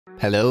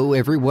Hello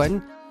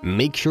everyone!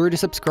 Make sure to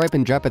subscribe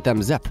and drop a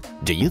thumbs up.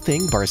 Do you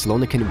think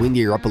Barcelona can win the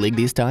Europa League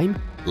this time?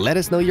 Let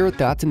us know your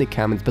thoughts in the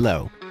comments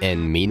below.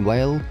 And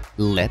meanwhile,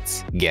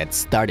 let's get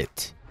started.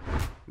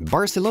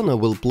 Barcelona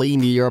will play in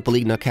the Europa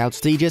League knockout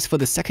stages for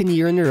the second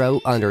year in a row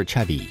under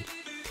Xavi.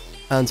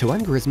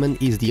 Antoine Griezmann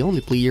is the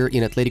only player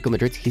in Atletico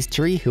Madrid's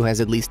history who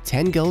has at least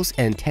 10 goals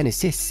and 10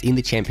 assists in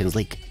the Champions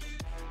League.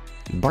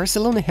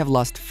 Barcelona have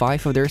lost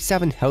 5 of their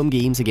 7 home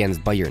games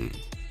against Bayern.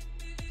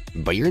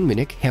 Bayern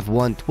Munich have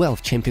won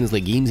 12 Champions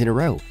League games in a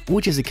row,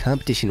 which is a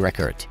competition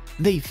record.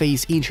 They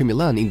face Inter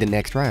Milan in the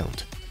next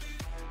round.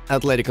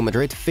 Atletico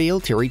Madrid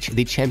failed to reach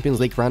the Champions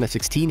League round of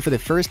 16 for the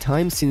first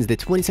time since the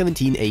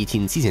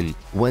 2017-18 season,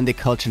 when the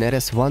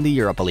Colchonetas won the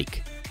Europa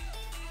League.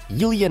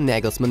 Julian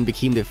Nagelsmann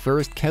became the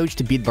first coach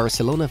to beat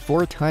Barcelona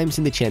 4 times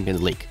in the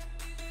Champions League.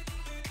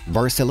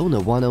 Barcelona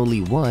won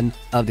only 1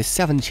 of the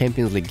 7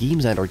 Champions League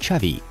games under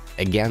Xavi,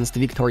 against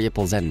Viktoria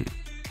Plzen.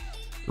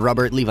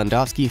 Robert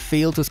Lewandowski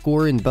failed to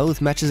score in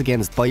both matches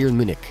against Bayern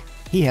Munich.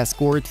 He has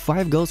scored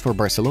 5 goals for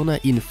Barcelona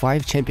in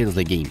 5 Champions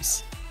League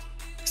games.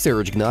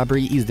 Serge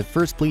Gnabry is the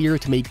first player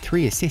to make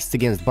 3 assists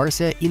against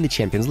Barca in the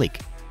Champions League.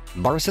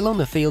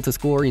 Barcelona failed to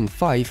score in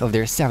 5 of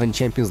their 7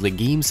 Champions League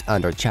games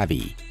under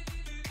Xavi.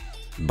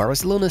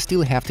 Barcelona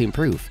still have to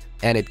improve,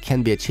 and it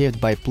can be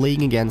achieved by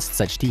playing against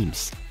such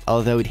teams,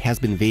 although it has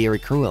been very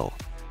cruel.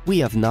 We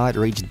have not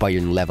reached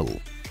Bayern level.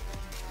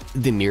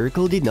 The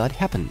miracle did not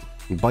happen.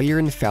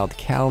 Bayern felt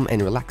calm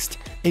and relaxed.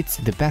 It's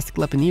the best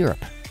club in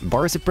Europe,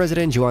 Barca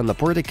president Joan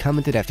Laporta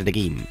commented after the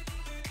game.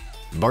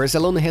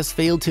 Barcelona has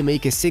failed to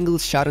make a single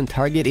shot on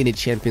target in a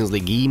Champions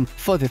League game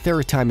for the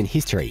 3rd time in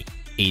history.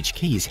 Each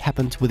case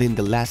happened within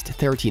the last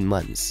 13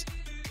 months.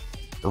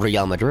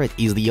 Real Madrid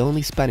is the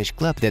only Spanish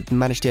club that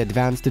managed to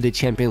advance to the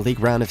Champions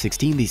League round of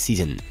 16 this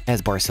season,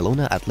 as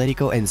Barcelona,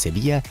 Atletico and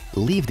Sevilla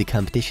leave the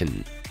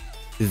competition.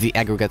 The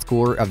aggregate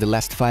score of the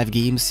last 5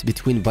 games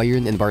between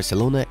Bayern and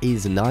Barcelona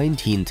is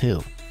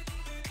 19-2.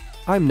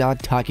 I'm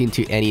not talking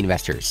to any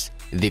investors.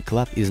 The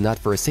club is not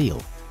for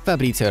sale.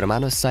 Fabrizio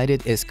Romano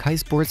cited a Sky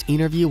Sports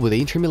interview with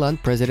Inter Milan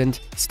president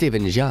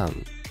Steven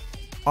Zhang.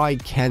 I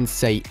can't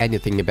say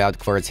anything about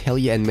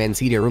Kvaratskhelia and Man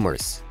City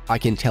rumors. I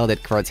can tell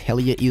that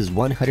Kvaratskhelia is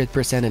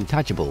 100%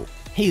 untouchable.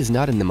 He is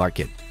not in the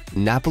market,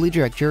 Napoli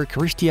director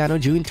Cristiano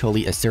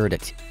Ronaldo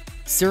asserted.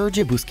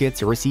 Sergio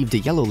Busquets received a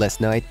yellow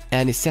last night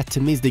and is set to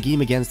miss the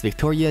game against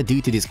Victoria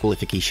due to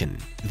disqualification.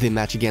 The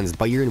match against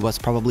Bayern was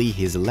probably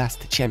his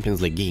last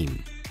Champions League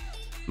game.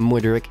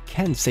 Modric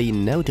can't say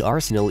no to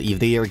Arsenal if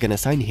they are gonna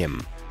sign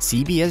him,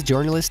 CBS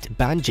journalist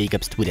Ben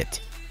Jacobs tweeted.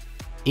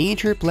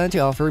 Inter plan to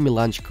offer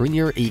Milan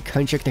Skriniar a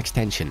contract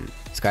extension,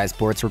 Sky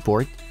Sports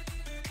report.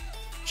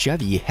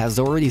 Xavi has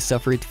already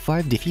suffered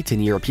 5 defeats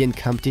in European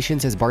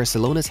competitions as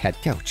Barcelona's head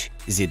coach.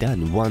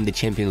 Zidane won the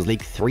Champions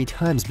League 3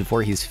 times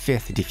before his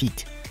 5th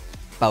defeat.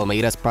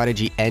 Palmeiras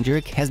prodigy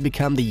Endrick has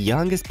become the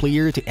youngest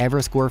player to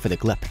ever score for the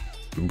club,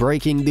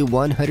 breaking the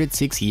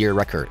 106-year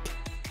record.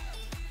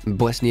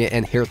 Bosnia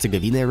and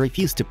Herzegovina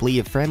refused to play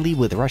a friendly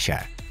with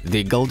Russia.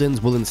 The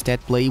Goldens will instead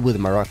play with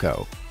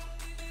Morocco.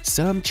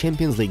 Some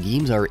Champions League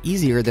games are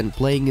easier than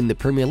playing in the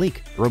Premier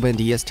League, Ruben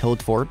Dias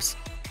told Forbes.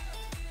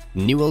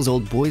 Newell's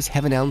Old Boys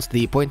have announced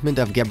the appointment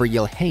of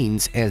Gabriel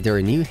Heinze as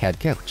their new head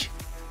coach.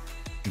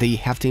 They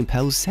have to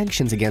impose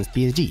sanctions against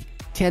PSG.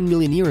 10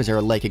 million euros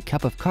are like a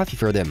cup of coffee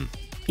for them.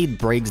 It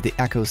breaks the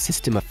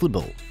ecosystem of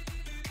football.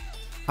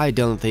 I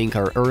don't think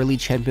our early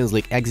Champions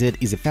League exit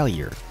is a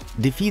failure.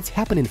 Defeats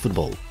happen in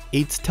football.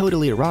 It's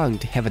totally wrong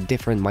to have a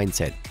different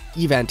mindset.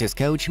 Juventus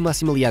coach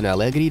Massimiliano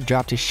Allegri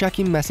dropped a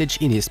shocking message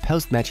in his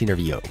post-match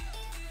interview.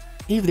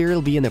 If there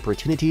will be an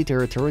opportunity to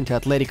return to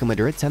Atletico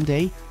Madrid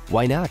someday,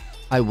 why not?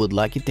 I would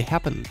like it to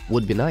happen,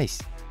 would be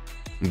nice.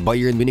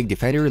 Bayern Munich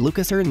defender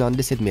Lucas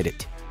Hernandez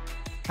admitted.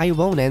 I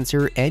won't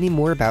answer any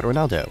more about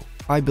Ronaldo.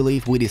 I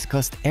believe we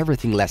discussed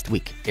everything last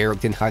week, Erik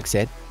ten Hag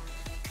said.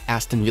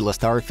 Aston Villa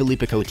star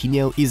Felipe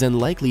Coutinho is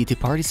unlikely to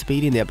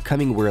participate in the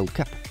upcoming World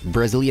Cup.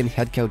 Brazilian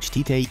head coach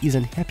Tite is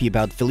unhappy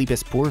about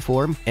Felipe's poor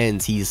form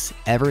and sees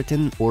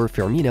Everton or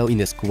Firmino in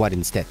the squad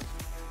instead.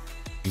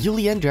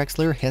 Julian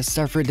Draxler has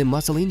suffered a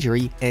muscle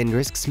injury and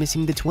risks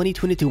missing the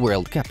 2022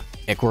 World Cup,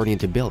 according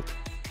to Bild.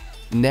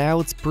 Now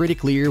it's pretty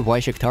clear why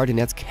Shakhtar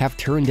Donetsk have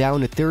turned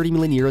down a 30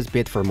 million euros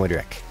bid for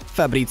Modric,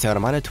 Fabrizio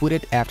Romano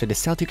tweeted after the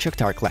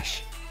Celtic-Shakhtar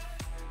clash.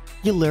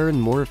 You learn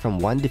more from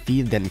 1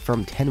 defeat than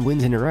from 10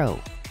 wins in a row,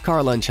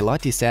 Carlo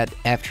Ancelotti said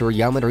after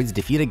Real Madrid's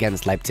defeat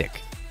against Leipzig.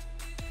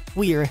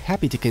 We are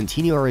happy to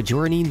continue our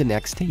journey in the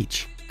next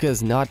stage,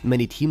 because not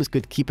many teams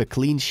could keep a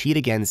clean sheet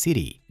against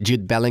City,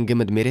 Jude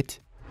Bellingham admitted.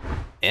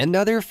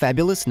 Another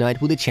fabulous night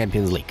with the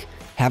Champions League.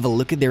 Have a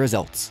look at the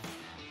results.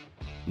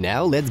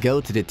 Now let's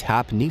go to the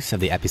top news of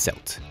the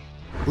episode.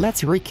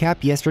 Let's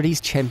recap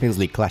yesterday's Champions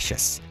League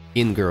clashes.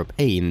 In Group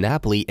A,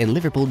 Napoli and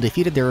Liverpool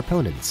defeated their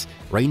opponents,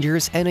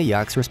 Rangers and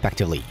Ajax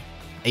respectively.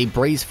 A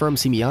brace from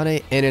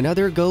Simeone and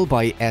another goal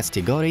by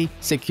Estegori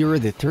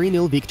secured the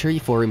 3-0 victory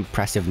for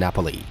impressive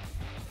Napoli.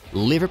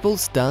 Liverpool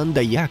stunned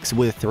Ajax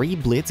with 3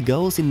 blitz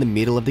goals in the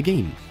middle of the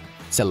game.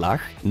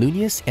 Salah,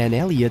 Nunez and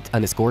Elliott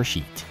on the score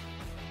sheet.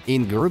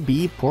 In Group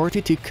B,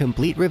 Porto took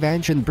complete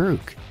revenge on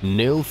Brugge,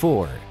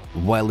 0-4,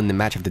 while in the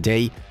match of the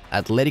day,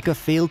 Atletico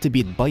failed to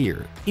beat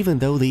Bayer, even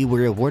though they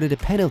were awarded a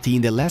penalty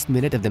in the last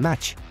minute of the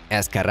match,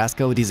 as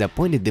Carrasco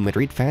disappointed the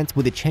Madrid fans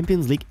with the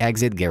Champions League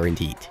exit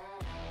guaranteed.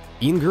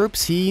 In Group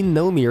C,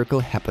 no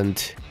miracle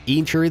happened.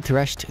 Inter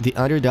thrashed the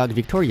underdog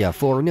Victoria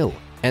 4-0,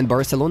 and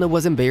Barcelona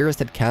was embarrassed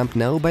at Camp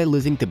Nou by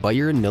losing to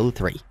Bayer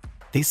 0-3.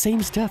 The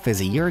same stuff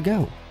as a year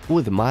ago,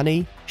 with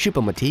Mane,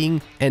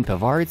 Choupo-Moting, and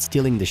Pavard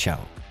stealing the show.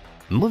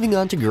 Moving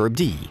on to Group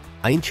D,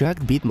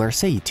 Eintracht beat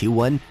Marseille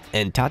 2-1,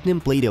 and Tottenham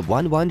played a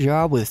 1-1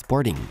 draw with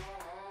Sporting.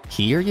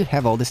 Here you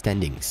have all the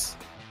standings.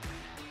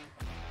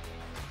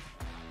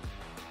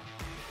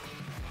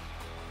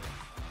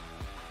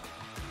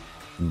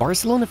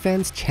 Barcelona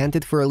fans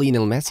chanted for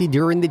Lionel Messi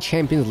during the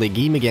Champions League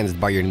game against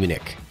Bayern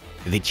Munich.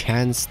 The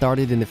chant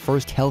started in the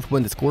first half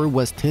when the score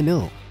was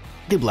 2-0.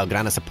 The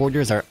Blaugrana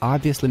supporters are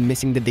obviously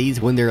missing the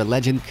days when their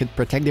legend could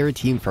protect their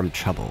team from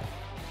trouble.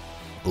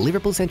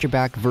 Liverpool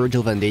centre-back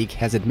Virgil van Dijk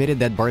has admitted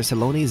that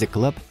Barcelona is a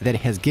club that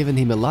has given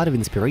him a lot of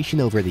inspiration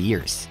over the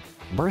years.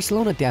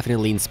 Barcelona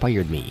definitely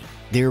inspired me.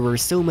 There were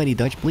so many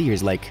Dutch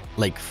players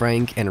like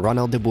Frank and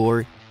Ronald de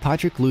Boer,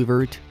 Patrick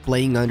Kluivert,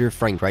 playing under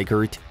Frank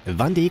Rijkaard.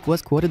 Van Dijk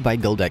was quoted by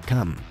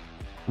Goal.com.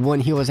 When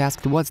he was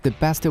asked what's the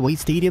best away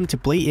stadium to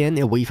play in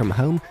away from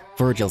home,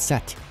 Virgil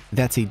said,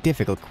 "That's a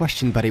difficult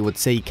question, but I would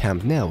say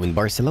Camp Nou in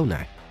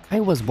Barcelona. I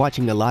was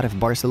watching a lot of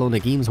Barcelona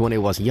games when I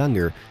was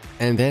younger,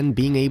 and then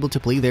being able to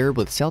play there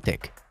with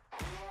Celtic."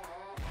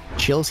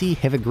 Chelsea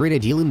have agreed a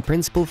deal in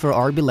principle for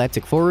RB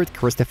Leipzig forward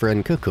Christopher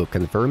Nkunku,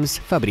 confirms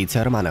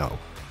Fabrizio Romano.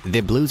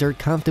 The Blues are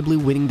comfortably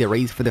winning the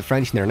race for the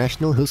French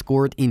international who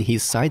scored in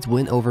his side's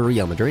win over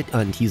Real Madrid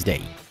on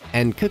Tuesday.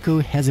 And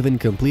Nkunku has even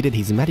completed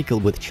his medical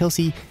with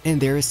Chelsea,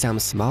 and there are some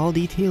small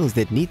details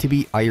that need to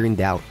be ironed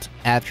out.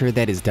 After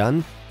that is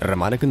done,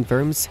 Romano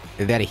confirms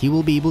that he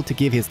will be able to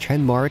give his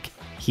trademark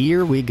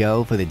 "Here we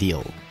go" for the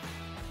deal.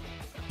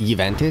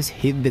 Juventus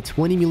hit the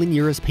 20 million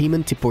euros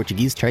payment to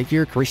Portuguese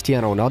striker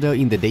Cristiano Ronaldo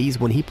in the days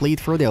when he played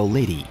for the Old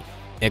Lady.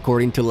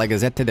 According to La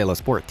Gazzetta dello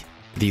Sport,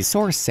 the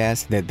source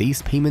says that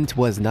this payment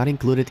was not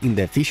included in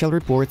the official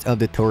reports of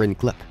the Turin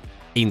club.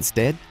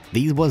 Instead,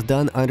 this was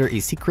done under a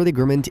secret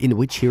agreement in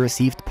which he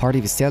received part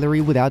of his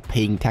salary without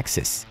paying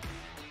taxes.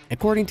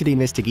 According to the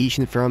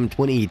investigation from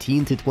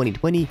 2018 to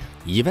 2020,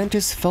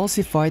 Juventus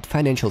falsified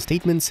financial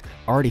statements,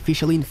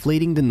 artificially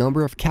inflating the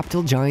number of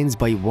capital gains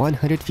by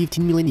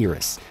 115 million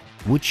euros,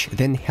 which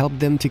then helped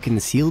them to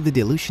conceal the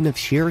dilution of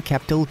share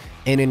capital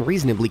and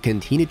unreasonably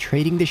continue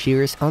trading the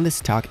shares on the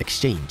stock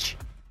exchange.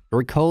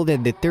 Recall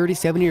that the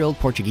 37-year-old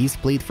Portuguese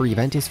played for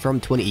Juventus from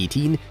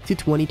 2018 to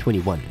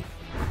 2021.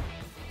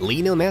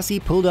 Lionel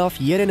Messi pulled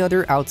off yet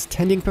another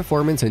outstanding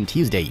performance on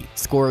Tuesday,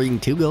 scoring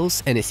 2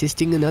 goals and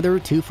assisting another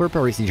 2 for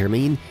Paris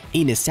Saint-Germain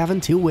in a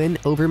 7-2 win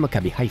over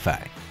Maccabi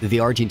Haifa. The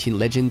Argentine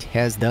legend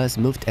has thus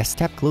moved a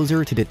step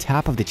closer to the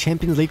top of the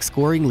Champions League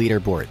scoring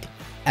leaderboard.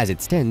 As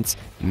it stands,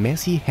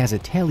 Messi has a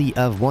tally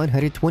of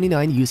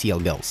 129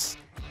 UCL goals.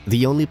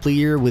 The only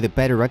player with a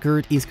better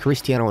record is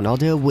Cristiano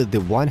Ronaldo with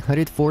the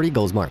 140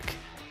 goals mark.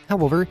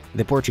 However,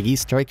 the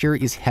Portuguese striker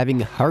is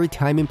having a hard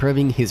time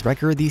improving his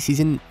record this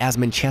season as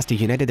Manchester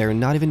United are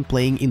not even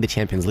playing in the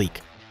Champions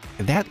League.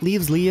 That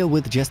leaves Leo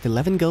with just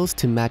 11 goals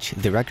to match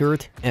the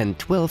record and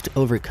 12 to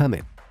overcome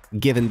it.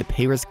 Given the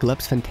Paris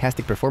club's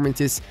fantastic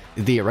performances,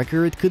 the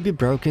record could be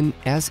broken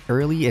as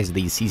early as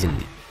this season.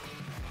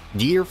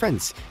 Dear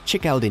friends,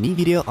 check out the new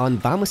video on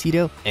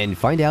Vamosito and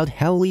find out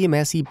how Leo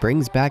Messi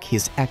brings back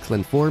his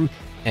excellent form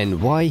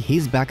and why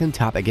he's back on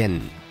top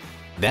again.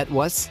 That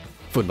was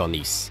Football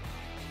News.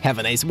 Have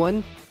a nice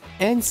one,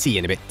 and see you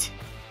in a bit.